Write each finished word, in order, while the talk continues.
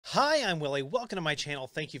Hi, I'm Willie. Welcome to my channel.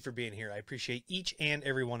 Thank you for being here. I appreciate each and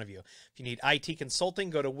every one of you. If you need IT consulting,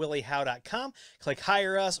 go to williehowe.com, click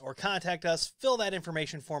hire us or contact us, fill that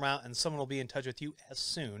information form out, and someone will be in touch with you as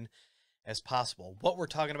soon as possible. What we're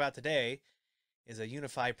talking about today is a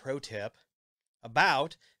UniFi Pro Tip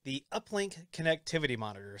about the Uplink Connectivity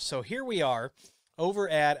Monitor. So here we are over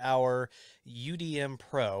at our UDM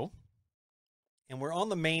Pro, and we're on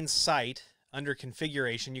the main site. Under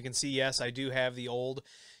configuration, you can see, yes, I do have the old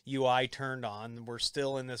UI turned on. We're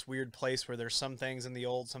still in this weird place where there's some things in the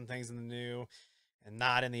old, some things in the new, and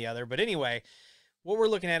not in the other. But anyway, what we're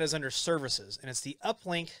looking at is under services, and it's the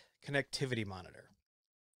Uplink Connectivity Monitor.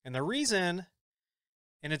 And the reason,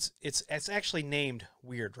 and it's actually named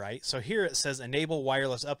weird, right? So here it says enable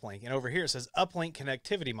wireless uplink, and over here it says Uplink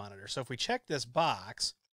Connectivity Monitor. So if we check this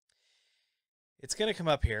box, it's going to come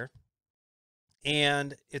up here.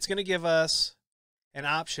 And it's going to give us an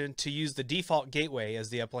option to use the default gateway as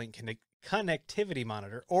the Uplink Connectivity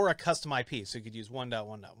Monitor or a custom IP. So you could use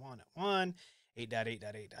 1.1.1.1,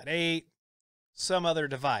 8.8.8.8, some other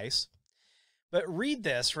device. But read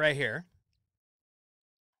this right here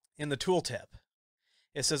in the tooltip.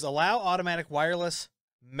 It says allow automatic wireless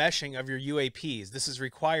meshing of your UAPs. This is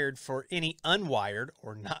required for any unwired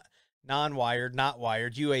or non-wired, not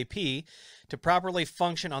wired UAP to properly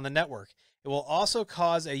function on the network. It will also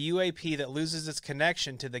cause a UAP that loses its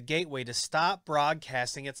connection to the gateway to stop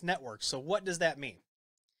broadcasting its network. So what does that mean?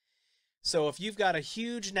 So if you've got a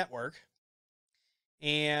huge network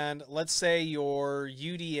and let's say your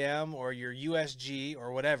UDM or your USG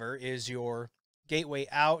or whatever is your gateway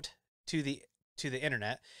out to the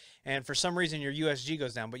internet, and for some reason your USG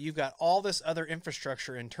goes down, but you've got all this other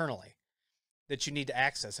infrastructure internally that you need to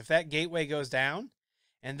access. If that gateway goes down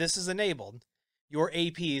and this is enabled, your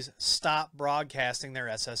APs stop broadcasting their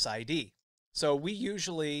SSID. So we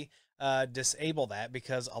usually disable that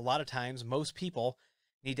because a lot of times most people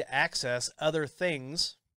need to access other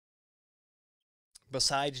things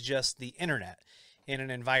besides just the internet in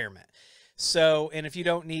an environment. So, and if you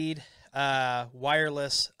don't need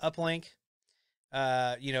wireless uplink,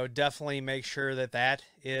 definitely make sure that that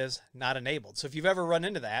is not enabled. So if you've ever run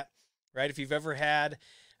into that, right, if you've ever had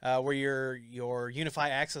where your UniFi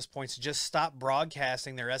access points just stop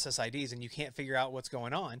broadcasting their SSIDs and you can't figure out what's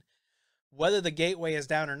going on, whether the gateway is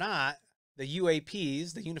down or not, the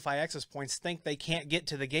UAPs, the UniFi access points, think they can't get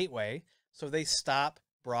to the gateway, so they stop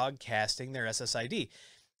broadcasting their SSID.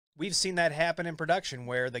 We've seen that happen in production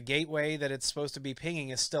where the gateway that it's supposed to be pinging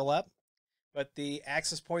is still up, but the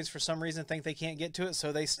access points for some reason think they can't get to it,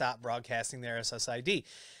 so they stop broadcasting their SSID.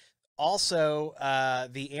 Also,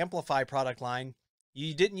 the Amplify product line,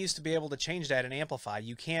 you didn't used to be able to change that in Amplify.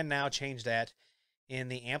 You can now change that in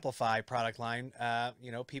the Amplify product line.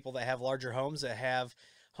 People that have larger homes that have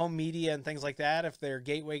home media and things like that, if their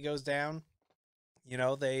gateway goes down,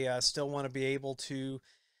 they still want to be able to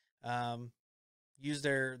use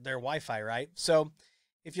their Wi-Fi, right? So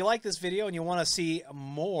if you like this video and you want to see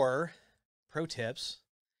more pro tips,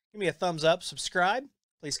 give me a thumbs up, subscribe,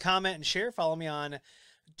 please comment and share. Follow me on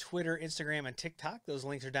Twitter, Instagram, and TikTok. Those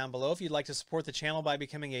links are down below. If you'd like to support the channel by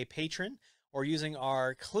becoming a patron or using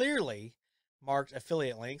our clearly marked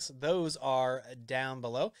affiliate links, those are down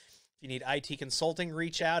below. If you need IT consulting,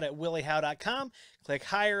 reach out at williehowe.com. Click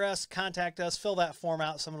hire us, contact us, fill that form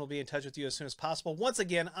out. Someone will be in touch with you as soon as possible. Once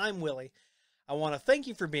again, I'm Willie. I want to thank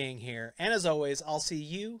you for being here. And as always, I'll see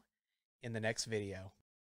you in the next video.